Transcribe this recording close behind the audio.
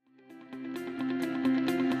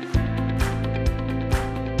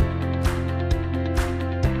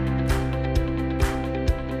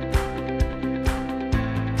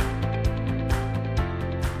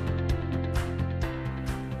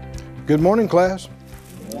Good morning, class.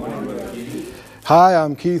 Good morning, Brother Keith. Hi,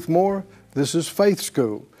 I'm Keith Moore. This is Faith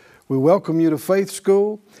School. We welcome you to Faith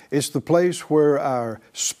School. It's the place where our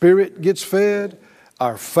spirit gets fed,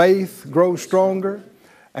 our faith grows stronger,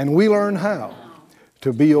 and we learn how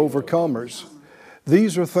to be overcomers.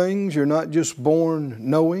 These are things you're not just born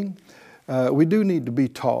knowing. We do need to be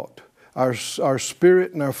taught. Our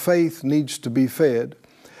spirit and our faith needs to be fed.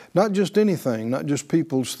 Not just anything, not just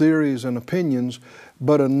people's theories and opinions,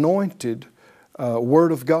 but anointed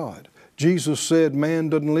Word of God. Jesus said man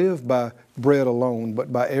doesn't live by bread alone,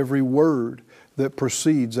 but by every word that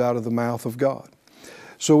proceeds out of the mouth of God.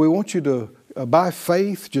 So we want you to, by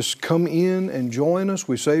faith, just come in and join us.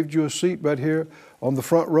 We saved you a seat right here on the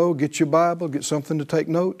front row. Get your Bible, get something to take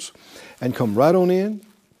notes, and come right on in.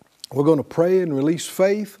 We're going to pray and release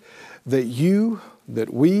faith that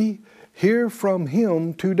we hear from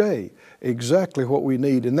Him today exactly what we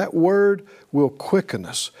need. And that word will quicken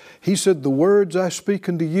us. He said, the words I speak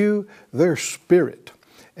unto you, they're spirit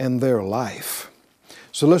and they're life.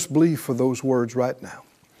 So let's believe for those words right now.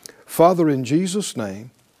 Father, in Jesus'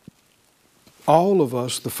 name, all of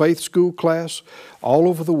us, the Faith School class, all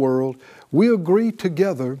over the world, we agree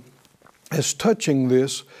together as touching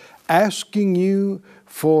this, asking you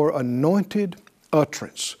for anointed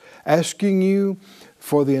utterance, asking you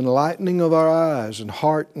for the enlightening of our eyes and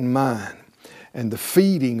heart and mind, and the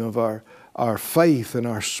feeding of our faith and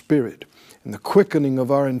our spirit, and the quickening of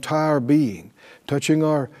our entire being, touching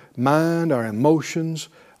our mind, our emotions,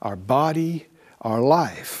 our body, our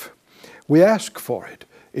life. We ask for it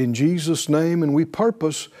in Jesus' name, and we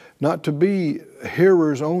purpose not to be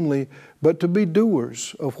hearers only, but to be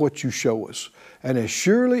doers of what you show us. And as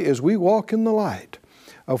surely as we walk in the light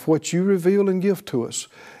of what you reveal and give to us,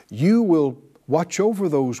 you will watch over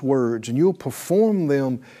those words, and you'll perform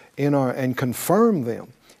them and confirm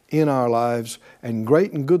them in our lives, and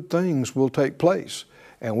great and good things will take place.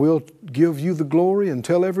 And we'll give you the glory and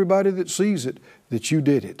tell everybody that sees it that you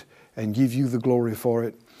did it, and give you the glory for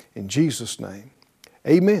it. In Jesus' name,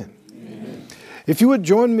 amen. Amen. If you would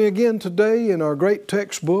join me again today in our great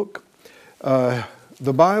textbook, the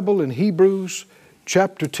Bible in Hebrews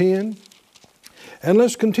chapter 10, and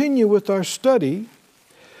let's continue with our study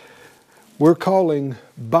we're calling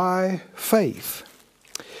By Faith.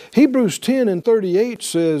 Hebrews 10 and 38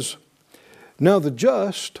 says, now the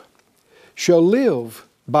just shall live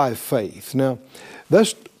by faith. Now,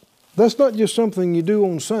 that's not just something you do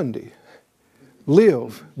on Sunday.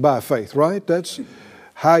 Live by faith, right? That's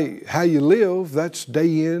how you live. That's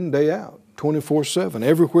day in, day out, 24/7,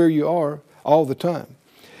 everywhere you are, all the time.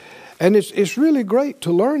 And it's really great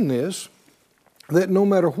to learn this, that no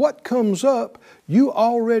matter what comes up, you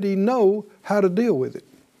already know how to deal with it.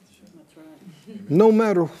 That's right. No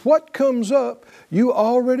matter what comes up, you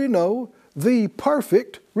already know the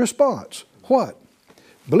perfect response. What?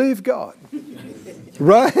 Believe God.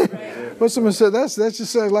 Right? Well, someone said, that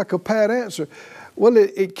just sounds like a pat answer. Well,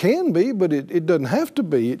 it can be, but it doesn't have to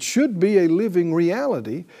be. It should be a living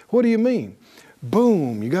reality. What do you mean?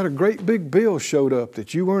 Boom, you got a great big bill showed up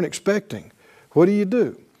that you weren't expecting. What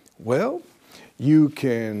do? Well, you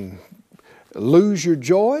can lose your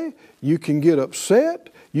joy, you can get upset,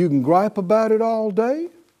 you can gripe about it all day.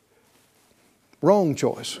 Wrong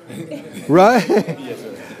choice, right?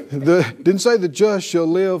 Didn't say the just shall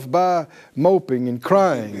live by moping and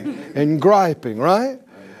crying and griping, right?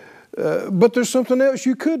 But there's something else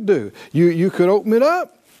you could do. You could open it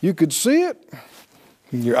up, you could see it,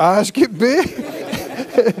 and your eyes get big,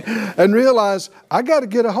 and realize, I got to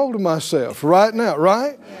get a hold of myself right now,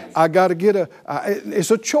 right? I got to get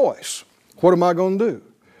it's a choice. What am I going to do?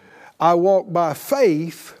 I walk by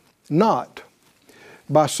faith, not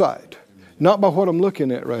by sight. Not by what I'm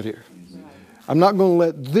looking at right here. I'm not going to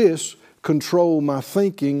let this control my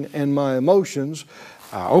thinking and my emotions.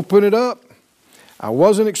 I open it up. I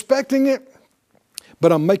wasn't expecting it,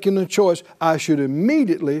 but I'm making a choice. I should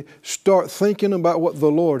immediately start thinking about what the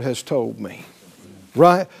Lord has told me.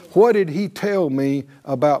 Right? What did He tell me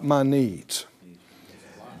about my needs?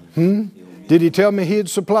 Did He tell me He'd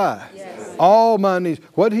supply? All my needs.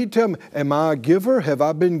 What did He tell me? Am I a giver? Have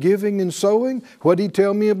I been giving and sowing? What did He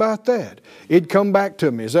tell me about that? It'd come back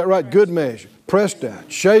to me. Is that right? Good measure. Pressed down,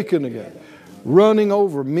 shaken together, running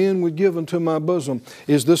over, men would give unto my bosom.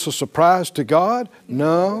 Is this a surprise to God?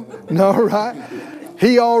 No, right?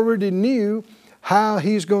 He already knew how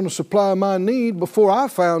He's going to supply my need before I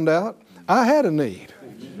found out I had a need.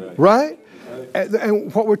 Right?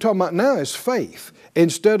 And what we're talking about now is faith.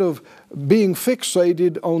 Instead of being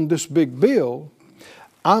fixated on this big bill,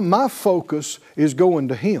 my focus is going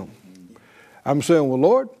to Him. I'm saying, well,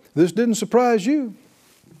 Lord, this didn't surprise you.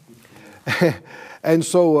 And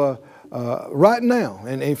so right now.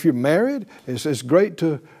 And if you're married, it's great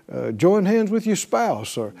to join hands with your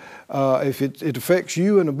spouse, or if it affects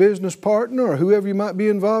you and a business partner or whoever you might be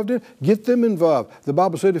involved in, get them involved. The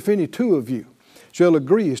Bible said if any two of you shall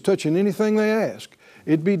agree as touching anything they ask,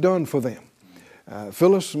 it'd be done for them.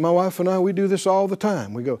 Phyllis, my wife and I, we do this all the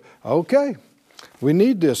time. We go, okay, we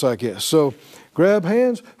need this, I guess. So grab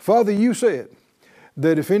hands. Father, you said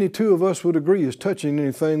that if any two of us would agree as touching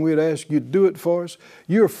anything, we'd ask you to do it for us.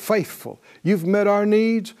 You're faithful. You've met our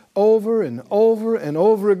needs over and over and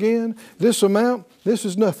over again. This amount, this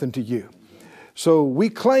is nothing to you. So we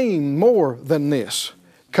claim more than this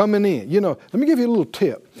coming in. You know, let me give you a little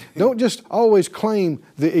tip. Don't just always claim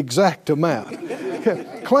the exact amount.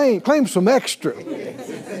 Claim some extra.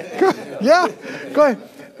 Yeah, claim.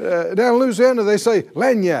 Down in Louisiana, they say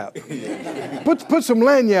lagniappe. Put some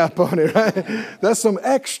lagniappe on it, right? That's some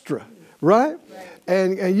extra, right?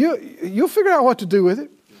 And you'll figure out what to do with it.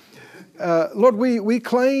 Lord, we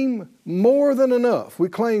claim more than enough. We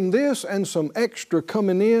claim this and some extra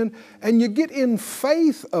coming in, and you get in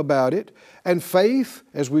faith about it. And faith,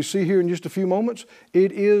 as we see here in just a few moments,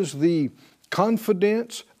 it is the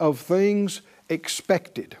confidence of things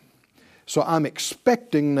expected. So I'm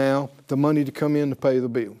expecting now the money to come in to pay the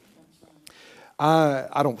bill.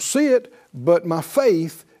 I don't see it, but my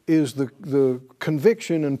faith is the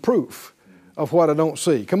conviction and proof of what I don't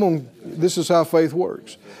see. Come on, this is how faith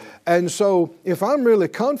works. And so if I'm really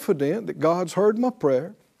confident that God's heard my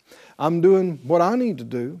prayer, I'm doing what I need to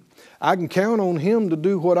do, I can count on Him to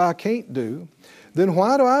do what I can't do, then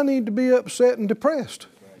why do I need to be upset and depressed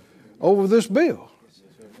over this bill?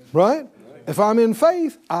 Right? If I'm in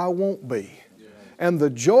faith, I won't be. And the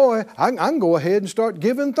joy, I can go ahead and start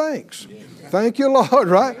giving thanks. Thank you, Lord,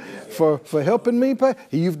 right? For helping me pay.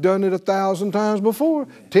 You've done it 1,000 times before,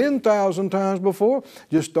 10,000 times before.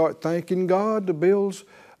 Just start thanking God. The bills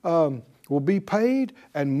will be paid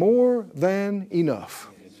and more than enough.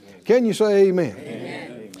 Can you say amen?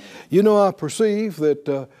 Amen. You know, I perceive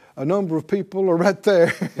that a number of people are right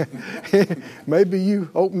there. Maybe you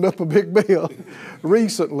opened up a big bill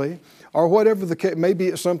recently, or whatever the case. Maybe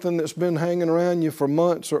it's something that's been hanging around you for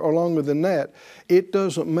months or longer than that. It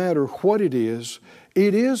doesn't matter what it is.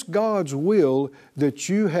 It is God's will that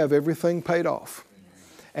you have everything paid off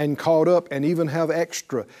and caught up and even have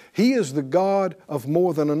extra. He is the God of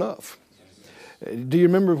more than enough. Do you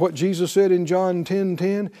remember what Jesus said in John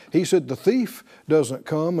 10:10? He said, the thief doesn't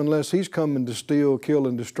come unless he's coming to steal, kill,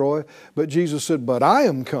 and destroy. But Jesus said, but I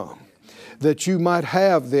am come that you might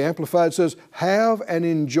have, the Amplified says, have and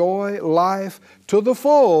enjoy life to the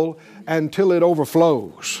full until it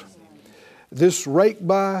overflows. This rake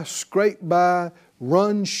by, scrape by,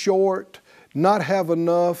 run short, not have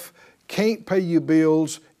enough, can't pay your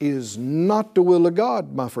bills is not the will of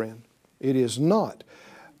God, my friend. It is not.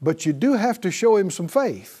 But you do have to show Him some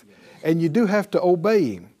faith, and you do have to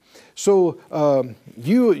obey Him. So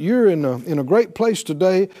you're in a great place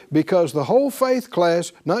today, because the whole faith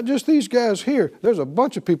class, not just these guys here, there's a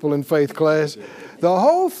bunch of people in faith class. The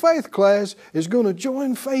whole faith class is going to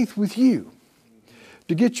join faith with you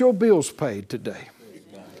to get your bills paid today.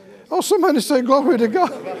 Oh, somebody say glory to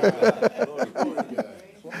God.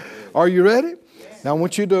 Are you ready? Now I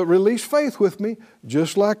want you to release faith with me,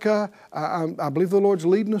 just like I believe the Lord's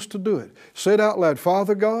leading us to do it. Say it out loud.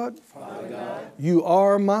 Father God, you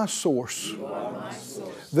are my source.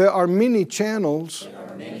 There are many channels,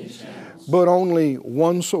 but only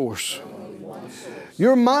one source.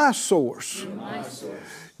 You're my source.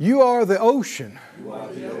 You are the ocean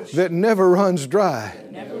that never runs dry.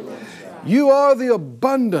 You are the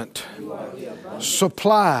abundant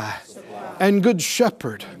supply and good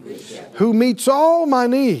shepherd who meets all my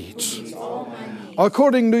needs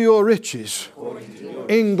according to your riches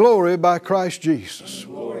in glory by Christ Jesus.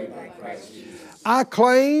 I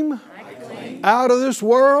claim out of this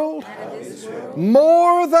world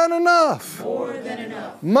more than enough.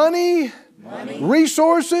 Money,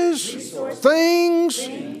 resources, things,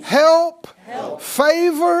 help,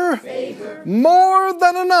 favor, more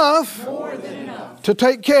than enough to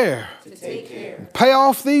take care. Pay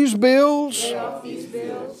off these bills,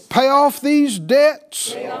 pay off these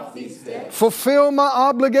debts, fulfill my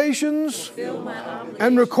obligations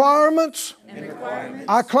and requirements.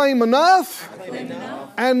 I claim enough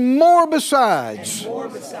and more besides.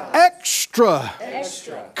 Extra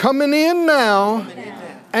coming in now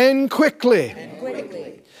and quickly.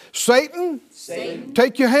 Satan,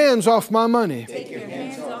 take your hands off my money.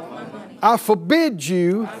 I forbid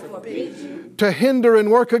you to hinder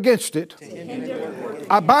and work against it.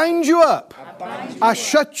 I bind you up. I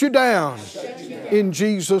shut you down in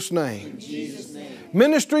Jesus' name.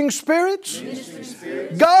 Ministering spirits,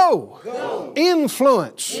 go.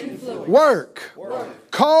 Influence, work.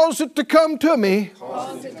 Cause it to come to me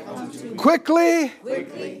quickly,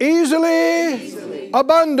 easily,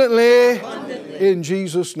 abundantly, in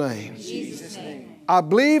Jesus' name. I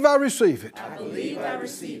believe I receive it.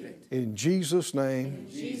 In Jesus' name.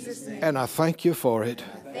 And I thank you for it.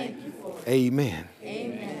 Amen.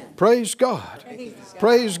 Praise God.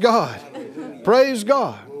 Praise God. Praise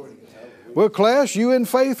God. Well, class, you in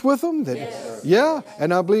faith with them? Yeah,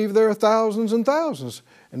 and I believe there are thousands and thousands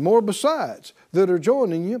and more besides that are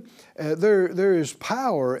joining you. There is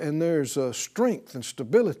power and there's strength and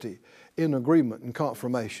stability in agreement and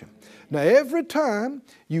confirmation. Now, every time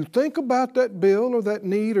you think about that bill or that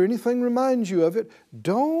need or anything reminds you of it,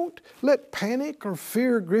 don't let panic or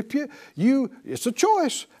fear grip you. It's a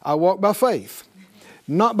choice. I walk by faith,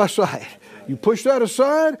 not by sight. You push that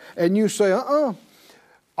aside and you say,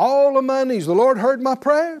 all of my needs. The Lord heard my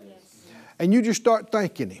prayer. And you just start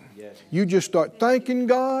thanking Him. You just start thanking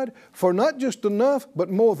God for not just enough, but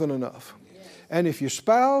more than enough. And if your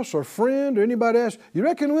spouse or friend or anybody asks, you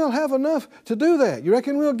reckon we'll have enough to do that? You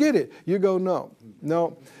reckon we'll get it? You go, no.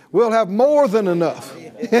 We'll have more than enough.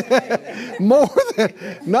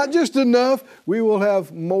 Not just enough, we will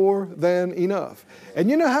have more than enough. And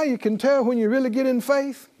you know how you can tell when you really get in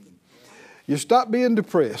faith? You stop being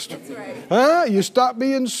depressed. That's right. You stop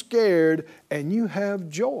being scared and you have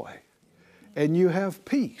joy and you have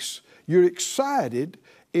peace. You're excited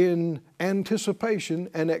in anticipation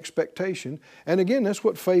and expectation. And again, that's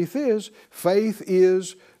what faith is. Faith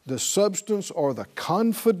is the substance or the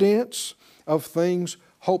confidence of things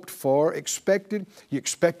hoped for, expected. You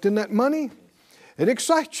expecting that money? It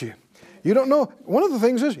excites you. You don't know. One of the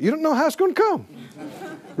things is you don't know how it's going to come.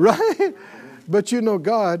 Right? But you know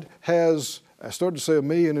God has, I started to say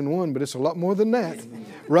 1,000,001, but it's a lot more than that.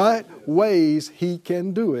 Right? Ways He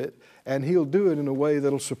can do it. And He'll do it in a way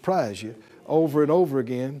that'll surprise you over and over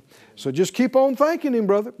again. So just keep on thanking Him,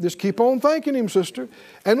 brother. Just keep on thanking Him, sister.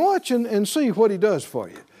 And watch and see what He does for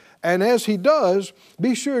you. And as He does,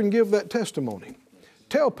 be sure and give that testimony.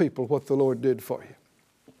 Tell people what the Lord did for you.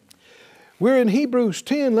 We're in Hebrews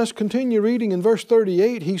 10. Let's continue reading. In verse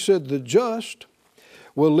 38, He said, the just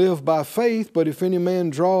will live by faith, but if any man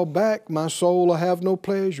draw back, my soul will have no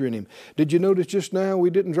pleasure in him. Did you notice just now we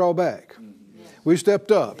didn't draw back? We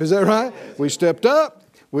stepped up. Is that right? We stepped up.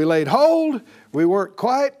 We laid hold. We weren't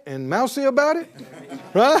quiet and mousy about it.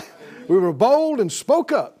 Right? We were bold and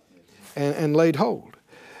spoke up and laid hold.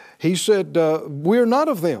 He said, we're not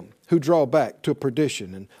of them who draw back to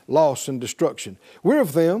perdition and loss and destruction. We're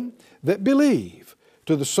of them that believe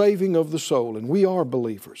to the saving of the soul, and we are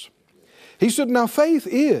believers. He said, now faith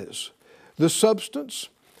is the substance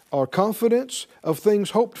or confidence of things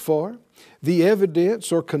hoped for, the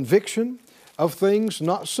evidence or conviction of things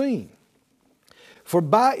not seen. For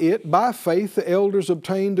by it, by faith, the elders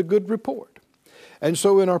obtained a good report. And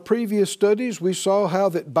so in our previous studies, we saw how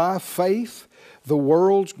that by faith, the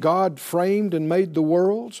worlds, God framed and made the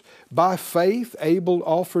worlds. By faith, Abel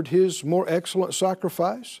offered his more excellent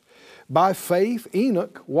sacrifice. By faith,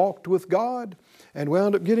 Enoch walked with God and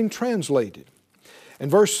wound up getting translated. In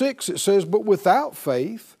verse 6 it says, but without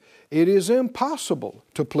faith, it is impossible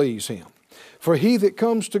to please Him. For he that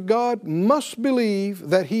comes to God must believe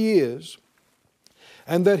that He is,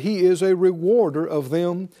 and that He is a rewarder of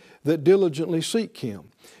them that diligently seek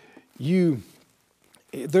Him.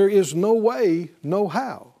 There is no way, no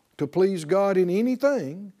how to please God in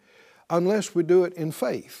anything unless we do it in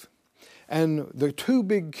faith. And the two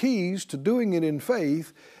big keys to doing it in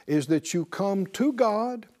faith is that you come to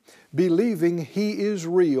God believing He is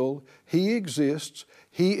real, He exists,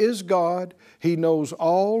 He is God, He knows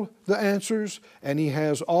all the answers, and He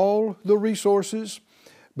has all the resources,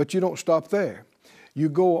 but you don't stop there. You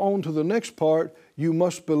go on to the next part. You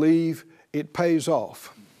must believe it pays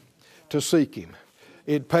off to seek Him.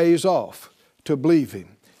 It pays off to believe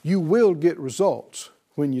Him. You will get results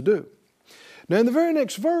when you do. Now in the very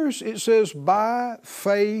next verse it says, by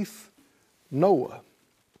faith Noah.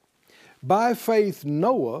 By faith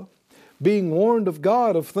Noah, being warned of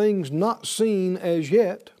God of things not seen as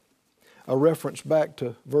yet, a reference back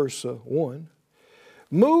to verse 1,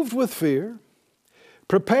 moved with fear,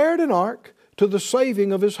 prepared an ark to the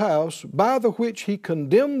saving of his house, by the which he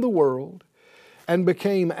condemned the world and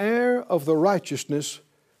became heir of the righteousness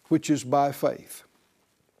which is by faith.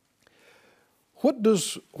 What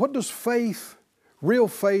does faith, real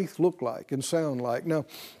faith, look like and sound like? Now,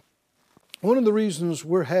 one of the reasons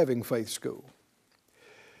we're having faith school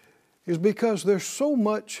is because there's so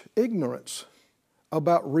much ignorance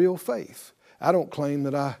about real faith. I don't claim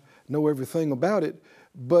that I know everything about it,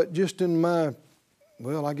 but just in my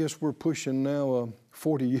well, I guess we're pushing now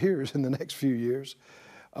 40 years in the next few years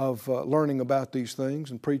of learning about these things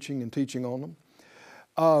and preaching and teaching on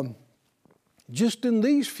them. Just in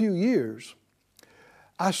these few years,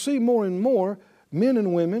 I see more and more men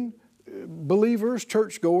and women, believers,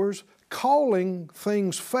 churchgoers, calling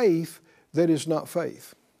things faith that is not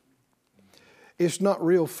faith. It's not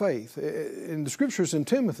real faith. In the scriptures in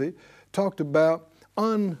Timothy talked about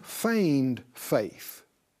unfeigned faith.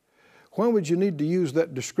 Why would you need to use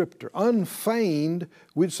that descriptor? Unfeigned,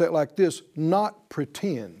 we'd say it like this, not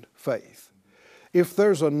pretend faith. If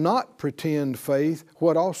there's a not pretend faith,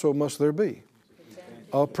 what also must there be?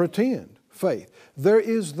 A pretend faith. There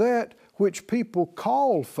is that which people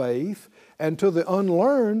call faith, and to the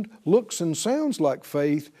unlearned looks and sounds like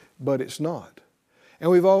faith, but it's not.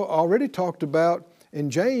 And we've already talked about, in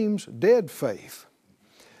James, dead faith.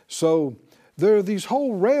 So there are these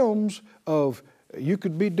whole realms of you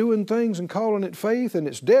could be doing things and calling it faith, and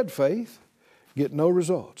it's dead faith, get no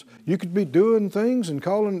results. You could be doing things and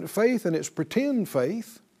calling it faith, and it's pretend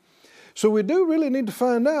faith. So we do really need to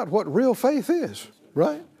find out what real faith is,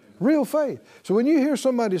 right? Real faith. So when you hear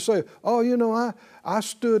somebody say, oh, you know, I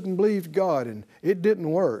stood and believed God and it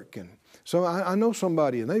didn't work. And so I know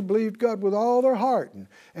somebody and they believed God with all their heart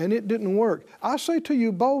and it didn't work. I say to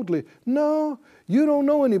you boldly, no, you don't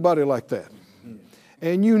know anybody like that.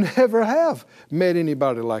 And you never have met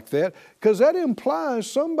anybody like that, because that implies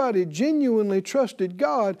somebody genuinely trusted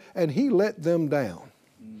God and He let them down.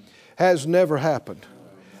 Has never happened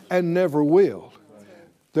and never will.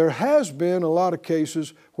 There has been a lot of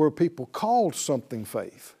cases where people called something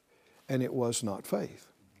faith and it was not faith.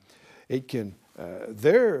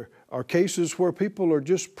 There are cases where people are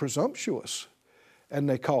just presumptuous and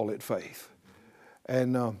they call it faith.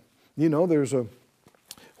 And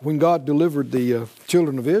when God delivered the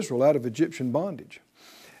children of Israel out of Egyptian bondage,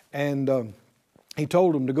 and He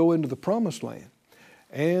told them to go into the promised land,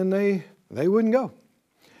 and they wouldn't go.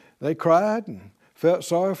 They cried and felt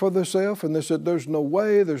sorry for themselves, and they said, there's no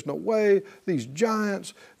way, these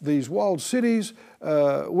giants, these walled cities,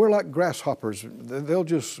 we're like grasshoppers. They'll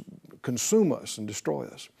just consume us and destroy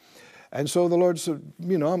us. And so the Lord said,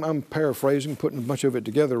 I'm paraphrasing, putting a bunch of it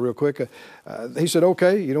together real quick. He said,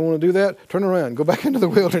 okay, you don't want to do that? Turn around, go back into the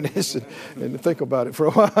wilderness and think about it for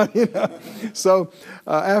a while. So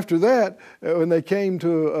after that, when they came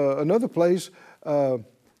to another place,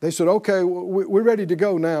 they said, okay, we're ready to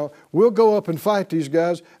go now. We'll go up and fight these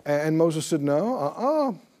guys. And Moses said,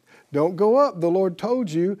 no, don't go up. The Lord told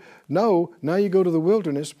you, no, now you go to the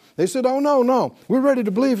wilderness. They said, oh, no, we're ready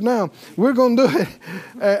to believe now. We're going to do it.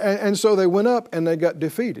 And so they went up and they got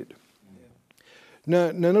defeated.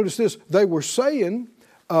 Now notice this. They were saying,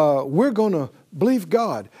 we're going to believe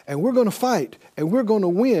God and we're going to fight and we're going to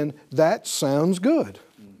win. That sounds good,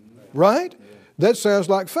 right? That sounds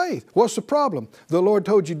like faith. What's the problem? The Lord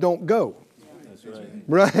told you don't go. That's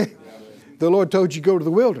right? The Lord told you go to the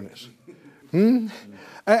wilderness.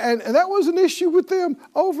 And that was an issue with them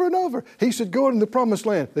over and over. He said, go into the promised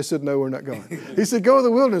land. They said, no, we're not going. He said, go to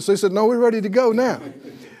the wilderness. They said, no, we're ready to go now.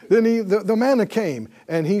 Then the manna came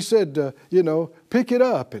and he said, pick it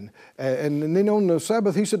up. And then on the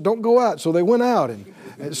Sabbath, he said, don't go out. So they went out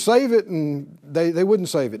and save it, and they wouldn't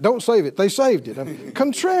save it. Don't save it. They saved it.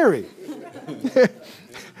 Contrary.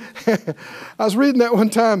 I was reading that one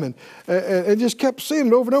time and just kept seeing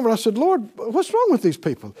it over and over. And I said, Lord, what's wrong with these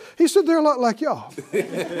people? He said, they're a lot like y'all.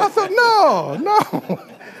 I thought,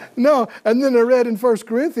 no. And then I read in 1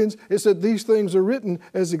 Corinthians, it said these things are written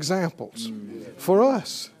as examples for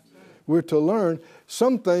us. We're to learn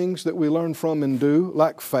some things that we learn from and do,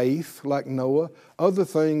 like faith, like Noah. Other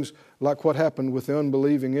things, like what happened with the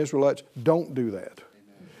unbelieving Israelites, don't do that.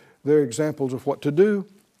 They're examples of what to do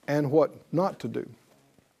and what not to do.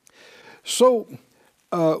 So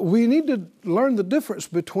we need to learn the difference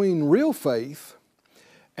between real faith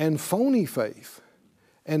and phony faith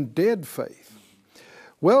and dead faith.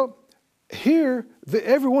 Well, here,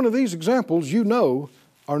 every one of these examples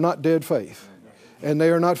are not dead faith, and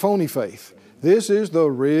they are not phony faith. This is the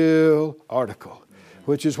real article,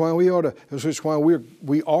 which is why we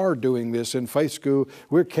are doing this in faith school.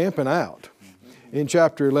 We're camping out in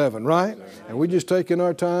chapter 11, right? And we're just taking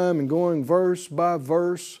our time and going verse by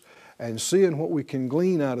verse and seeing what we can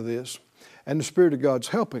glean out of this. And the Spirit of God's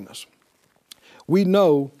helping us. We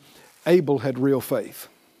know Abel had real faith.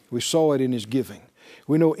 We saw it in his giving.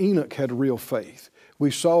 We know Enoch had real faith. We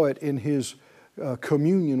saw it in his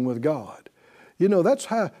communion with God. That's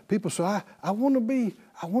how people say, I want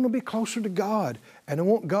to be closer to God, and I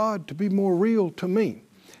want God to be more real to me.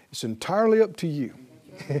 It's entirely up to you.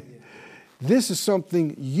 This is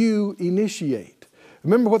something you initiate.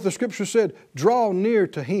 Remember what the Scripture said, draw near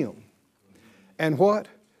to Him. And what?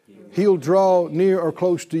 He'll draw near or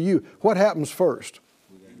close to you. What happens first?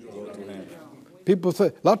 People say,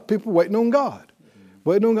 a lot of people waiting on God.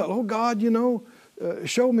 Waiting on God. Oh God,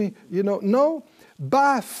 show me, No,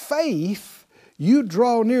 by faith, you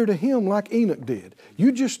draw near to Him like Enoch did.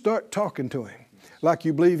 You just start talking to Him like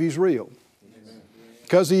you believe He's real.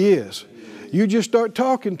 Because He is. You just start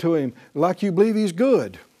talking to Him like you believe He's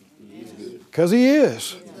good. Because He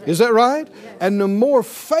is. Is that right? And the more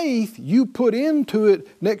faith you put into it,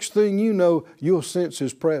 next thing you know, you'll sense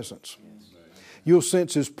His presence. You'll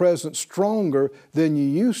sense His presence stronger than you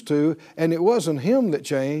used to. And it wasn't Him that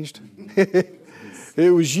changed.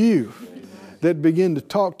 It was you that began to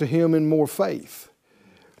talk to Him in more faith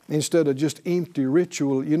instead of just empty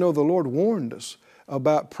ritual. The Lord warned us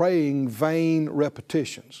about praying vain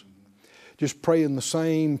repetitions. Just praying the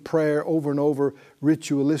same prayer over and over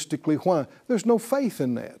ritualistically. Why? There's no faith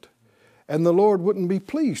in that. And the Lord wouldn't be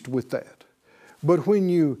pleased with that. But when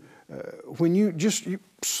you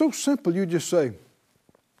so simple, you just say,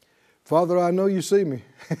 Father, I know you see me.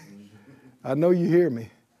 I know you hear me.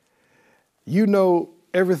 You know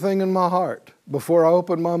everything in my heart before I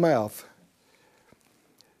open my mouth.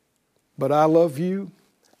 But I love you.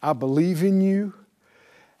 I believe in you.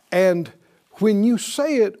 And when you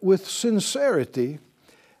say it with sincerity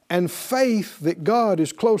and faith that God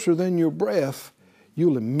is closer than your breath,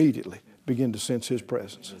 you'll immediately begin to sense His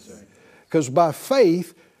presence. Because by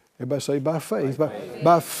faith, everybody say by faith.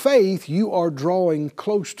 By faith, you are drawing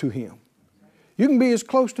close to Him. You can be as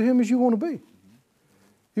close to Him as you want to be.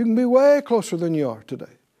 You can be way closer than you are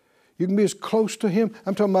today. You can be as close to Him.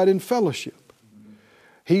 I'm talking about in fellowship.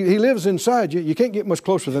 He lives inside you. You can't get much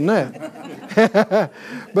closer than that.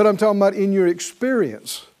 But I'm talking about in your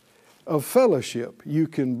experience of fellowship, you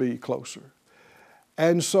can be closer.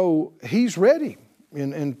 And so He's ready.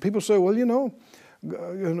 And people say, well,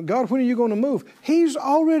 God, when are you going to move? He's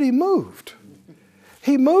already moved.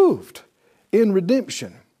 He moved in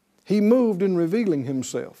redemption. He moved in revealing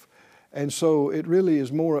Himself. And so it really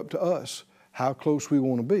is more up to us how close we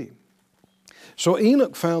want to be. So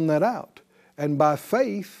Enoch found that out. And by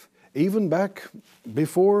faith, even back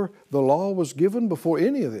before the law was given, before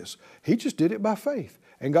any of this, he just did it by faith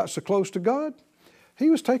and got so close to God,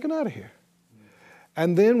 he was taken out of here.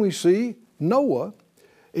 And then we see Noah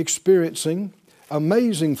experiencing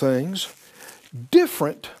amazing things,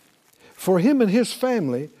 different for him and his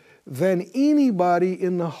family than anybody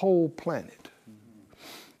in the whole planet.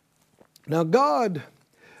 Now, God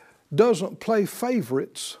doesn't play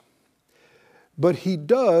favorites, but He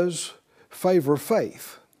does favor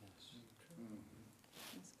faith.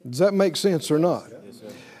 Does that make sense or not?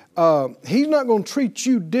 He's not going to treat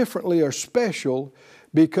you differently or special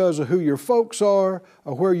because of who your folks are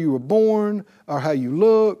or where you were born or how you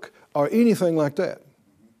look or anything like that.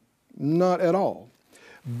 Not at all.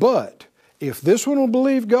 But if this one will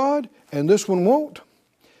believe God and this one won't,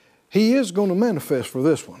 He is going to manifest for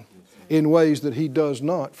this one in ways that He does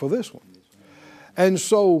not for this one. And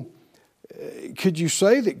so, could you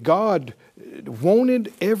say that God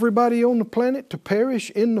wanted everybody on the planet to perish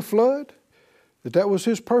in the flood? That was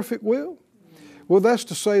His perfect will? Well, that's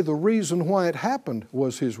to say the reason why it happened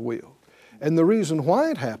was His will. And the reason why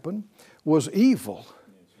it happened was evil.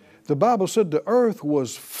 The Bible said the earth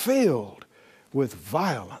was filled with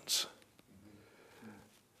violence.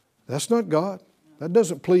 That's not God. That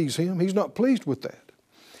doesn't please Him. He's not pleased with that.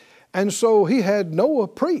 And so He had Noah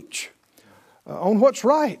preach on what's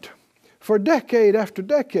right for decade after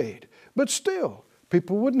decade. But still,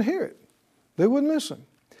 people wouldn't hear it. They wouldn't listen.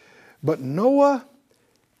 But Noah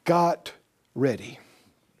got ready.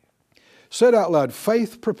 Said out loud,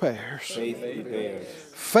 faith prepares. Faith prepares.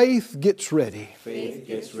 Faith gets ready. Faith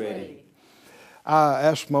gets ready. I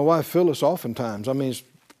ask my wife Phyllis oftentimes, it's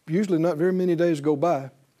usually not very many days go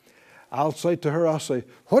by, I'll say to her,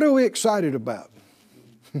 what are we excited about?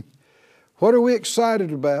 What are we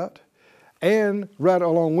excited about? And right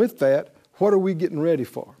along with that, what are we getting ready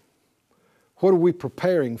for? What are we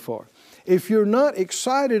preparing for? If you're not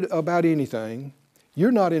excited about anything,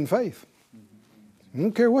 you're not in faith. I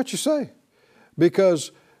don't care what you say.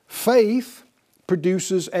 Because faith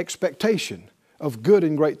produces expectation of good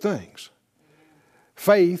and great things.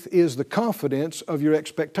 Faith is the confidence of your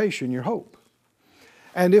expectation, your hope.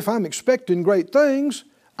 And if I'm expecting great things,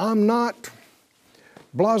 I'm not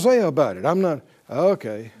blasé about it. I'm not,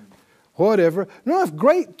 okay, whatever. No, if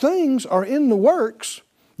great things are in the works,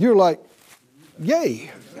 you're like,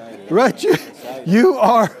 yay, right?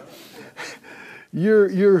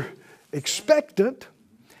 You're expectant.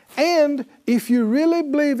 And if you really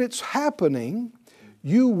believe it's happening,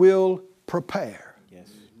 you will prepare. Yes.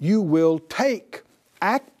 you will take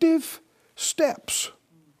active steps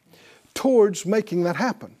towards making that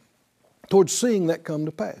happen, towards seeing that come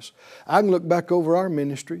to pass. I can look back over our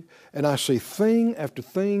ministry and I see thing after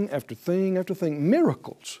thing after thing after thing,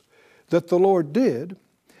 miracles that the Lord did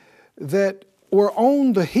that were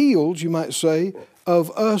on the heels, you might say, of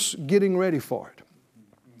us getting ready for it.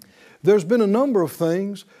 There's been a number of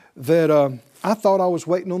things that I thought I was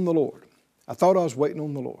waiting on the Lord. I thought I was waiting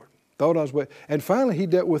on the Lord. And finally He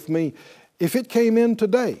dealt with me. If it came in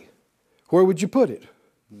today, where would you put it?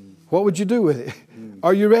 What would you do with it?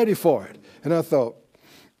 Are you ready for it? And I thought,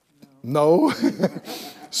 no.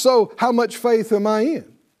 So how much faith am I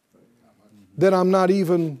in? That I'm not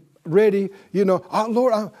even ready,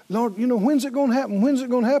 Lord, when's it going to happen? When's it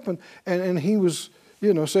going to happen? And He was,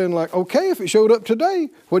 saying like, okay, if it showed up today,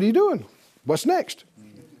 what are you doing? What's next?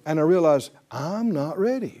 And I realized, I'm not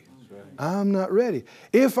ready. I'm not ready.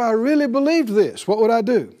 If I really believed this, what would I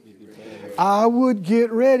do? I would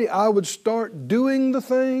get ready. I would start doing the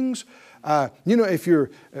things. If you're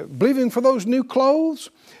believing for those new clothes,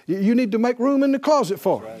 you need to make room in the closet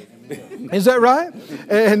for them. Is that right?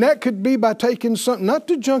 And that could be by taking something, not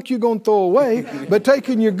the junk you're going to throw away, but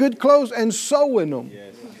taking your good clothes and sewing them.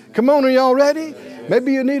 Come on, are y'all ready?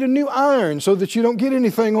 Maybe you need a new iron so that you don't get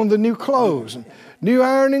anything on the new clothes. New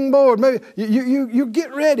ironing board. Maybe you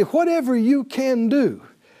get ready. Whatever you can do.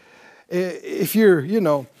 If you're,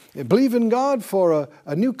 believing God for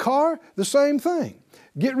a new car, the same thing.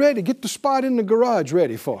 Get ready. Get the spot in the garage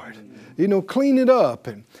ready for it. Clean it up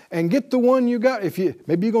and get the one you got.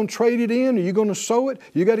 Maybe you're going to trade it in or you're going to sew it,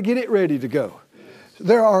 you got to get it ready to go.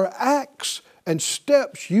 There are acts and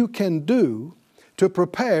steps you can do to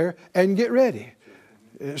prepare and get ready.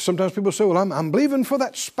 Sometimes people say, well, I'm believing for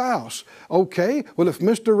that spouse. Okay, well, if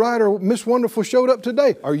Mr. Right or Miss Wonderful showed up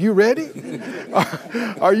today, are you ready?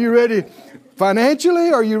 Are you ready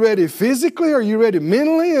financially? Are you ready physically? Are you ready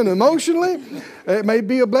mentally and emotionally? It may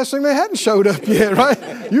be a blessing they hadn't showed up yet,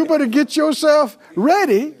 right? You better get yourself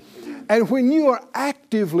ready. And when you are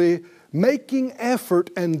actively making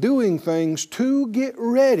effort and doing things to get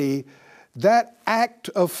ready, that act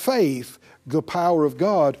of faith, the power of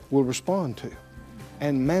God will respond to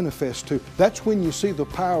and manifest to. That's when you see the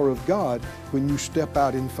power of God, when you step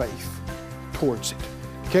out in faith towards it.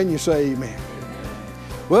 Can you say amen?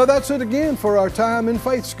 Well, that's it again for our time in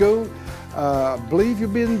Faith School. I believe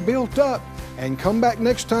you've been built up, and come back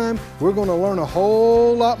next time. We're going to learn a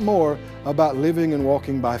whole lot more about living and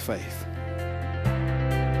walking by faith.